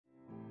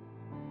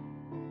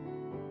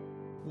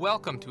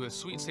Welcome to A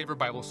Sweet Savor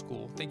Bible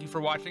School. Thank you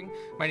for watching.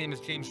 My name is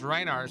James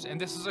Reinarz, and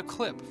this is a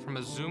clip from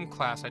a Zoom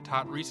class I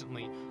taught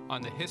recently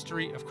on the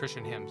history of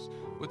Christian hymns,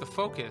 with a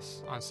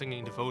focus on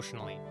singing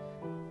devotionally.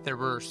 There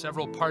were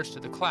several parts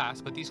to the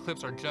class, but these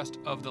clips are just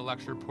of the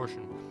lecture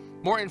portion.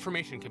 More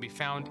information can be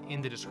found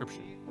in the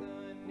description.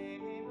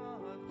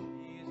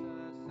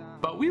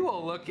 But we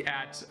will look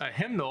at a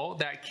hymnal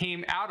that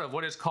came out of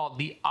what is called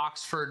the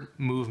Oxford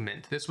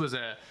movement. This was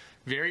a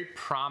very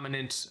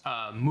prominent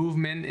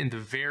movement in the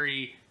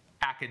very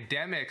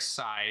academic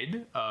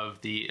side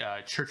of the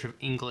Church of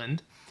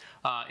England.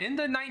 In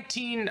the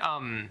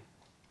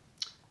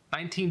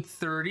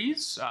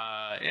 1930s,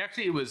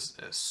 actually it was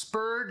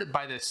spurred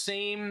by the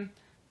same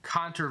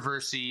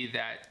controversy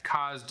that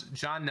caused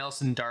John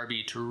Nelson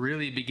Darby to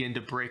really begin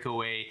to break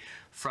away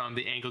from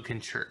the Anglican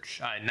Church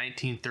in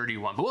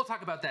 1931. But we'll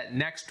talk about that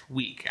next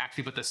week,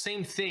 actually. But the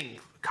same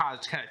thing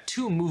caused kind of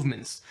two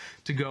movements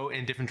to go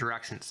in different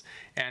directions.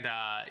 And,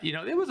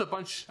 there was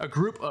a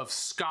group of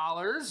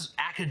scholars,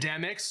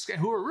 academics,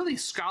 who were really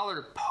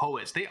scholar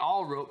poets. They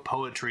all wrote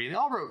poetry. They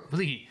all wrote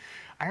really,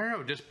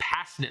 just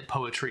passionate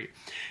poetry.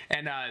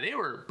 And they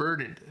were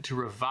burdened to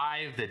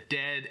revive the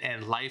dead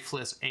and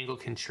lifeless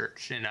Anglican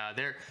Church. And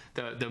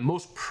the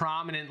most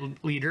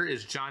prominent leader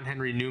is John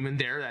Henry Newman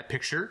there, that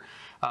picture,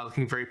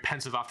 looking very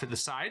pensive off to the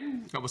side,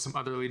 with some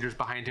other leaders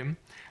behind him.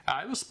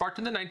 It was sparked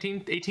in the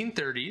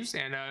 1830s,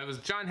 and it was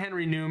John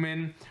Henry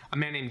Newman, a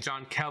man named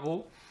John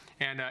Caswall,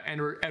 and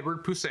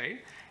Edward Pusey.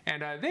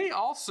 And they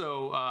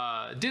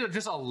also did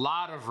just a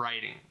lot of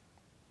writing.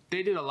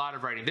 They did a lot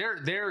of writing.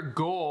 Their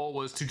goal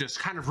was to just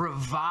kind of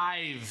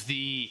revive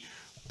the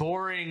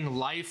boring,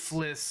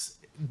 lifeless,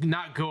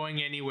 not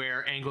going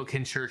anywhere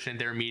Anglican Church and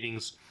their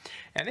meetings.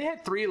 And they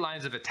had three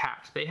lines of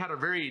attack. They had a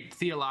very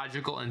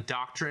theological and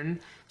doctrine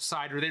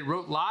side where they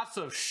wrote lots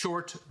of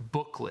short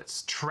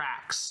booklets,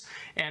 tracts,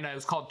 and it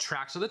was called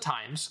Tracts of the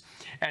Times.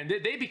 And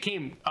they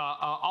became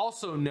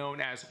also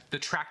known as the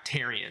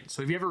Tractarians.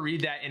 So if you ever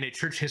read that in a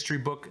church history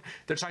book,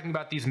 they're talking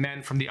about these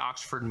men from the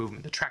Oxford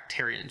movement, the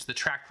Tractarians, the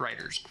tract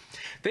writers.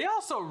 They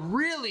also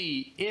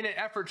really, in an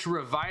effort to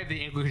revive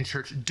the Anglican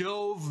Church,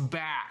 dove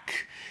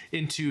back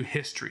into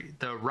history,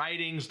 the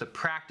writings, the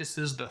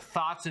practices, the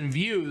thoughts and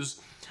views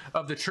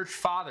of the church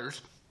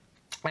fathers.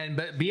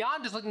 But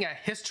beyond just looking at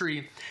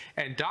history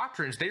and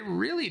doctrines, they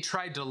really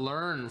tried to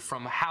learn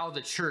from how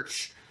the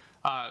church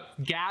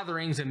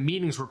gatherings and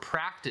meetings were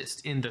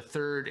practiced in the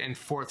 3rd and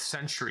 4th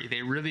century.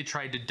 They really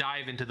tried to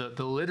dive into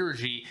the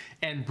liturgy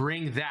and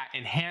bring that,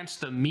 enhance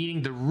the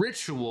meeting, the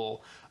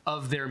ritual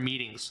of their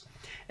meetings.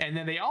 And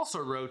then they also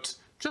wrote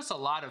just a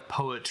lot of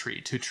poetry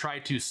to try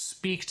to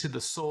speak to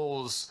the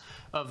souls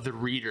of the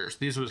readers.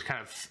 These was kind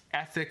of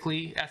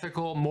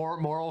ethical,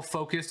 moral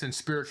focused and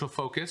spiritual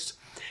focused.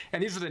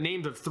 And these were the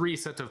names of 3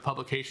 sets of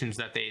publications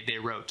that they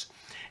wrote.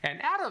 And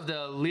out of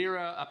the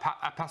Lyra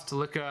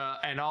Apostolica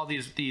and all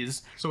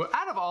these, so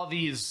out of all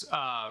these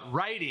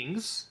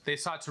writings, they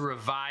sought to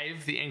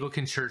revive the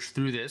Anglican Church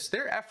through this.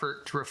 Their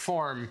effort to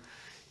reform,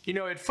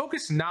 it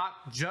focused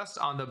not just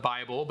on the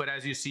Bible, but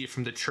as you see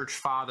from the church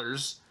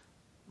fathers'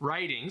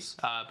 writings,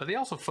 but they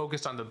also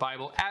focused on the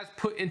Bible as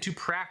put into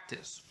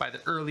practice by the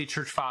early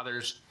church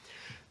fathers.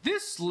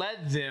 This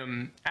led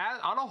them,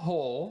 on a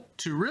whole,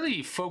 to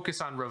really focus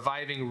on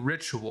reviving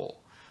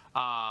ritual,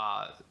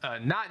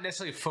 not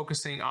necessarily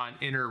focusing on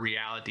inner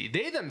reality.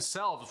 They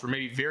themselves were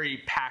maybe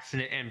very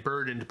passionate and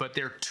burdened, but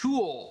their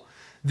tool,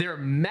 their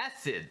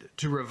method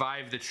to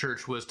revive the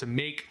church was to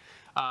make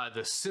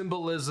the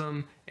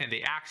symbolism and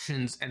the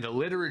actions and the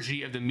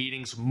liturgy of the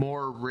meetings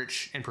more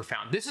rich and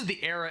profound. This is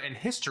the era in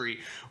history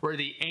where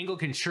the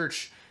Anglican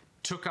Church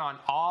took on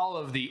all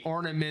of the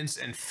ornaments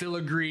and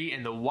filigree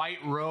and the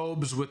white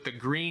robes with the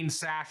green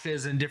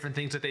sashes and different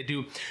things that they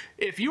do.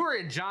 If you were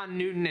in John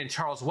Newton and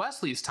Charles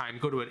Wesley's time,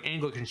 go to an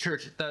Anglican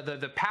church,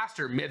 the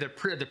pastor,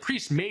 the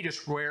priest may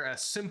just wear a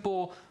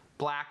simple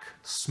black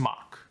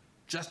smock.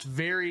 Just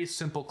very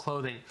simple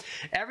clothing.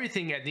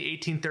 Everything in the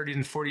 1830s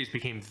and 40s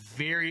became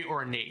very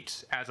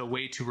ornate as a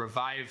way to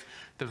revive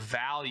the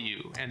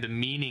value and the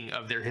meaning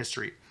of their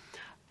history.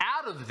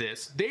 Out of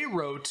this, they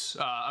wrote,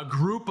 a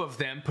group of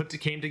them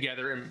came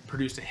together and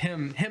produced a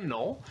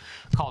hymnal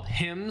called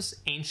Hymns,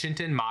 Ancient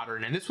and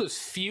Modern. And this was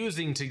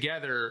fusing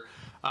together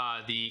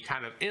the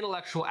kind of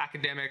intellectual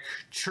academic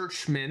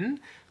churchmen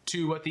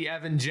to what the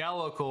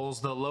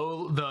evangelicals,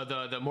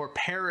 the more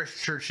parish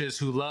churches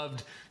who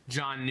loved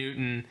John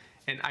Newton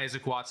and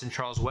Isaac Watts and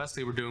Charles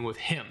Wesley were doing with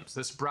hymns.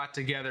 This brought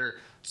together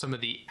some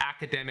of the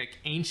academic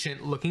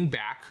ancient looking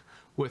back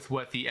with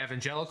what the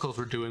evangelicals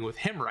were doing with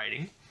hymn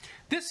writing.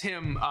 This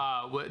hymn,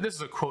 this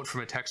is a quote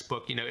from a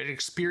textbook, it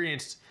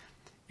experienced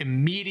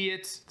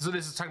immediate, so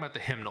this is talking about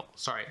the hymnal,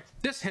 sorry.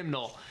 This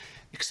hymnal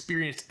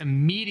experienced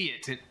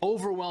immediate and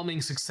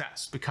overwhelming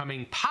success,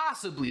 becoming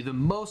possibly the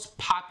most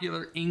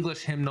popular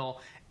English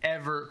hymnal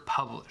ever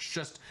published.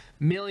 Just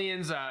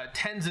millions,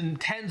 tens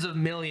and tens of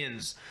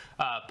millions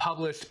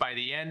published by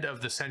the end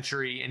of the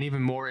century and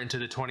even more into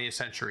the 20th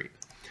century.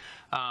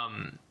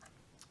 And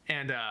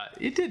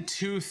it did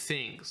two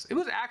things. It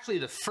was actually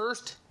the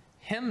first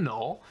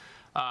hymnal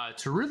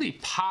to really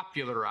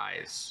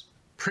popularize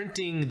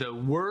printing the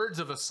words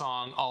of a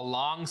song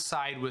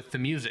alongside with the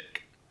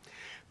music.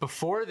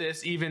 Before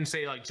this, even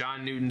say like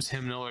John Newton's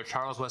hymnal or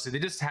Charles Wesley, they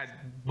just had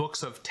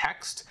books of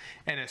text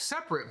and a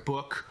separate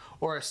book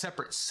or a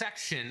separate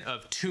section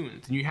of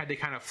tunes, and you had to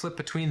kind of flip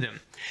between them.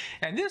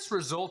 And this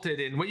resulted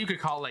in what you could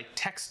call like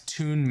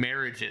text-tune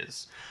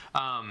marriages.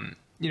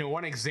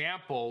 One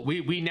example,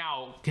 we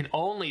now can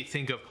only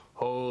think of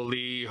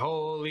holy,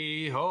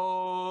 holy,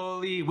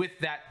 holy with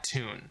that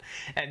tune.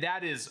 And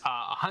that is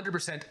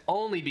 100%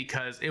 only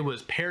because it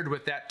was paired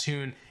with that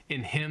tune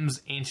in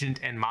hymns,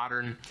 ancient and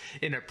modern.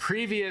 In a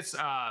previous,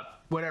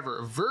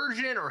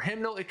 version or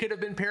hymnal, it could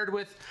have been paired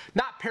with,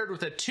 not paired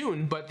with a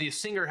tune, but the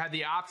singer had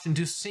the option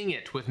to sing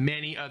it with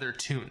many other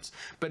tunes.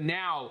 But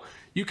now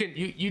you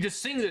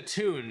just sing the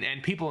tune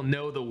and people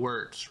know the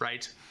words,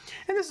 right?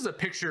 And this is a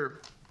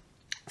picture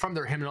from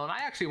their hymnal, and I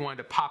actually wanted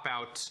to pop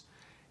out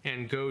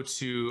and go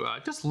to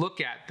just look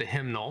at the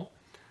hymnal.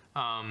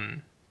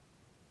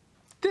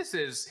 This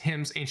is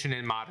Hymns Ancient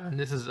and Modern.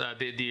 This is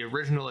the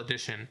original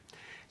edition.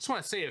 Just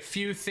want to say a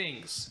few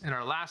things in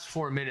our last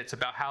 4 minutes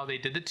about how they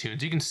did the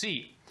tunes. You can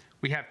see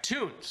we have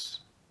tunes,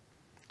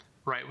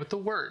 right, with the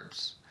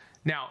words.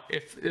 Now,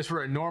 if this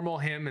were a normal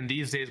hymn in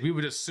these days, we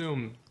would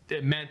assume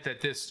it meant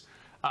that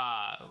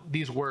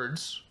these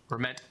words were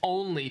meant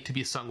only to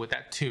be sung with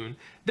that tune.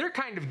 They're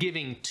kind of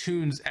giving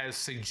tunes as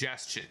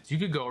suggestions. You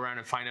could go around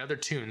and find other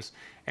tunes.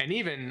 And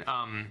even,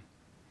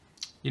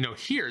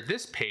 here,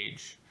 this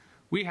page,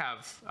 we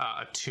have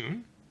a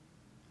tune.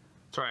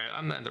 Sorry,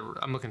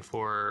 I'm looking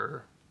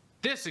for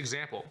this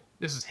example.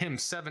 This is hymn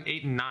 7,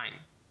 8, and 9,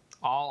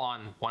 all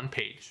on one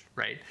page,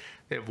 right?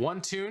 They have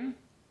one tune,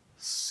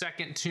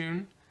 second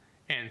tune,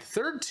 and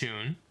third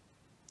tune,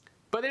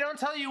 but they don't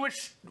tell you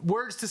which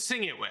words to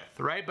sing it with,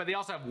 right? But they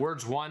also have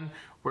words 1,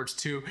 words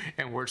 2,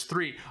 and words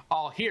 3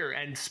 all here,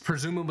 and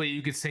presumably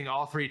you could sing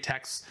all 3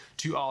 texts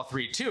to all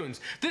 3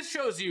 tunes. This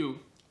shows you,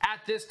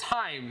 at this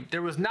time,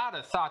 there was not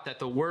a thought that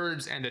the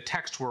words and the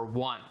text were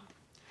one.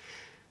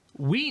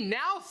 We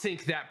now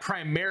think that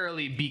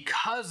primarily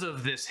because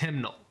of this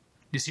hymnal.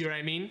 You see what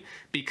I mean?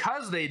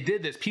 Because they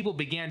did this, people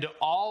began to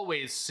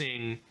always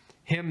sing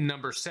hymn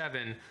number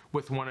 7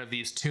 with one of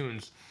these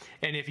tunes.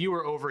 And if you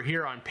were over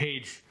here on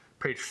page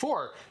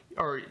 4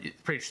 or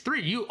page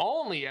 3, you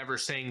only ever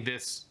sang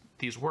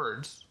these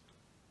words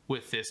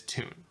with this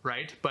tune,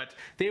 right? But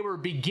they were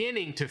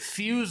beginning to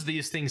fuse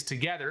these things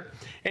together.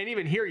 And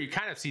even here you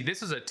kind of see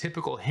this is a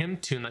typical hymn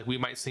tune like we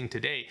might sing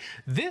today.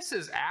 This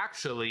is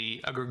actually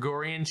a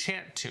Gregorian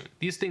chant tune.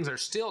 These things are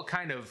still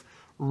kind of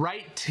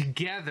right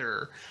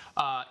together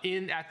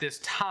at this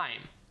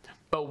time.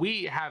 But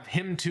we have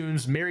hymn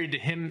tunes married to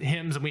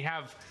hymns, and we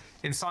have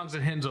in Songs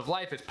and Hymns of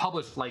Life, it's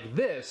published like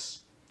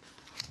this,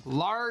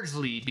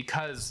 largely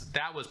because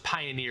that was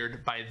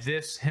pioneered by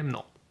this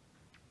hymnal.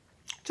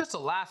 Just the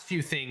last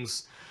few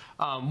things,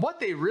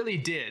 what they really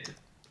did,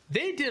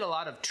 they did a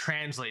lot of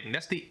translating.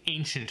 That's the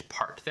ancient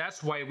part.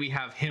 That's why we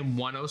have hymn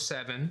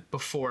 107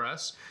 before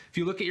us. If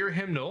you look at your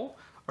hymnal,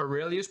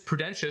 Aurelius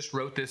Prudentius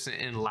wrote this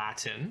in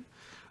Latin,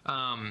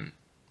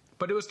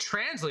 but it was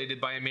translated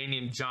by a man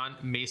named John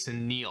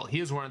Mason Neale.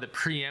 He is one of the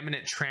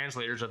preeminent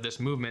translators of this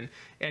movement,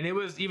 and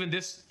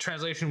this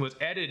translation was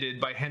edited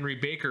by Henry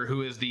Baker,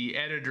 who is the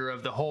editor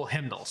of the whole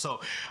hymnal.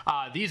 So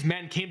these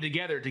men came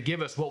together to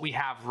give us what we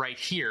have right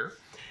here.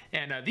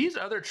 And these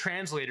other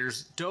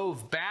translators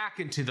dove back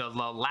into the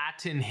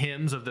Latin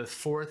hymns of the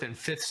 4th and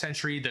 5th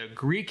century, the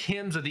Greek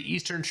hymns of the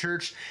Eastern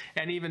Church,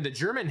 and even the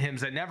German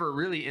hymns that never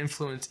really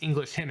influenced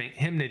English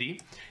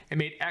hymnody, and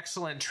made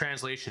excellent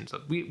translations.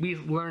 We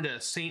learned a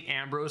St.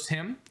 Ambrose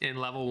hymn in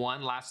level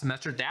 1 last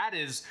semester. That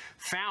is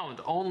found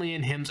only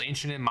in Hymns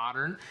Ancient and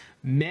Modern.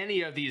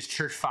 Many of these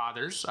church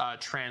fathers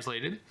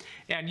translated.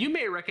 And you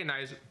may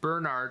recognize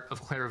Bernard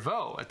of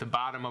Clairvaux at the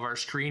bottom of our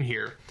screen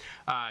here.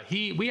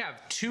 We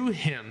have 2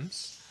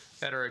 hymns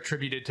that are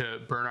attributed to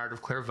Bernard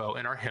of Clairvaux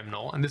in our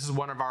hymnal, and this is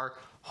one of our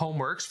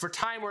homeworks. For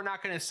time, we're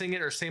not going to sing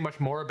it or say much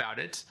more about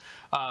it,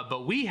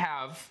 but we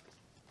have,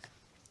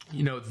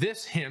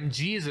 this hymn,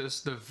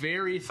 Jesus, the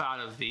very thought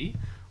of thee,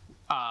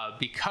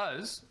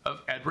 because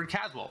of Edward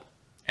Caswall.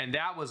 And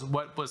that was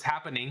what was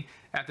happening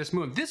at this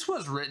movement. This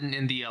was written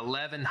in the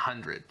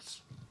 1100s,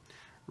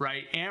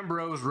 right?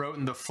 Ambrose wrote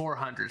in the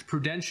 400s.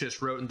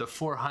 Prudentius wrote in the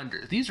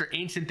 400s. These are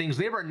ancient things.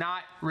 They were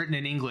not written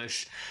in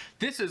English.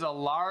 This is a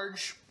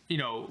large,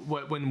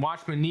 when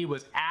Watchman Nee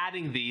was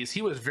adding these,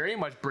 he was very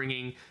much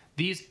bringing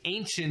these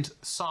ancient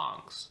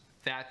songs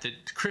that the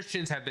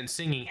Christians had been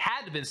singing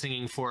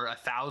for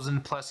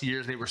 1,000+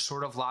 years. They were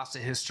sort of lost to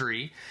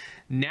history.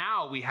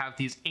 Now we have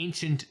these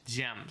ancient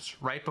gems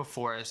right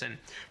before us. And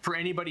for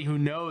anybody who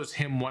knows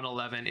hymn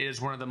 111, it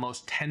is one of the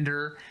most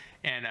tender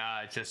and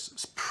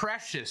just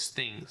precious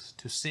things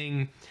to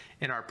sing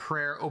in our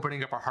prayer,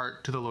 opening up our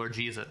heart to the Lord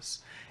Jesus.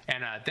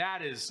 And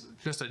that is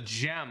just a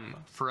gem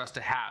for us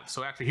to have.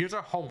 So actually, here's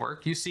our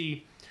homework. You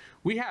see,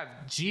 we have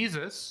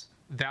Jesus,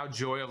 Thou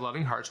Joy of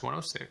Loving Hearts,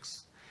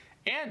 106.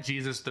 and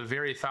Jesus, the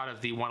very thought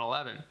of the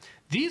 111.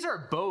 These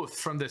are both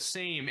from the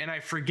same, and I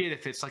forget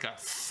if it's like a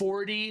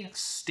 40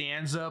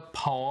 stanza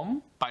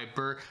poem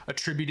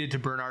attributed to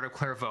Bernard of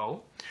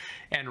Clairvaux.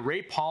 And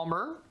Ray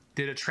Palmer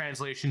did a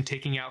translation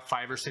taking out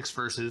 5 or 6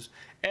 verses.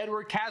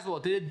 Edward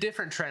Caswall did a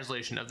different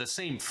translation of the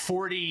same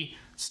 40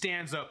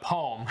 stanza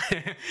poem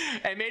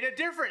and made a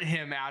different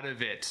hymn out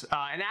of it.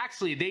 And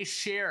actually they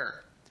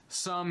share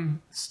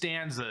some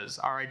stanzas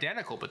are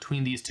identical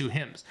between these two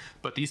hymns,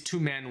 but these two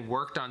men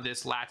worked on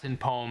this Latin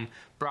poem,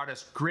 brought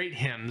us great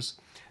hymns.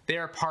 They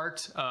are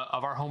part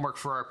of our homework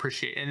for our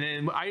appreciation. And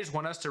then I just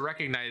want us to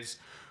recognize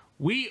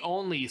we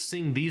only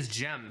sing these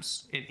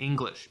gems in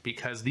English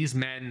because these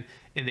men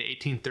in the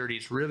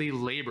 1830s really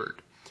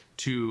labored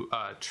to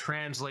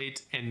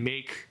translate and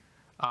make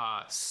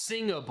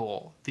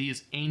singable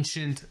these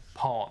ancient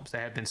poems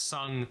that have been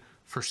sung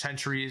for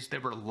centuries,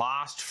 that were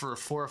lost for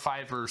 400 or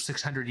 500 or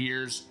 600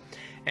 years,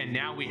 and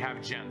now we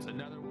have gems.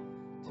 Another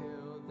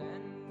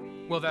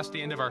one. Well, that's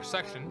the end of our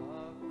section.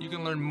 You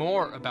can learn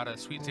more about a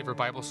Sweet Savor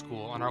Bible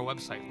School on our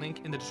website,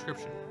 link in the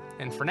description.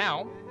 And for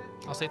now,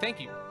 I'll say thank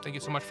you. Thank you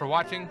so much for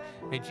watching.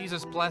 May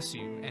Jesus bless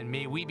you, and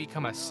may we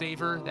become a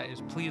savor that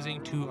is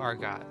pleasing to our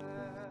God.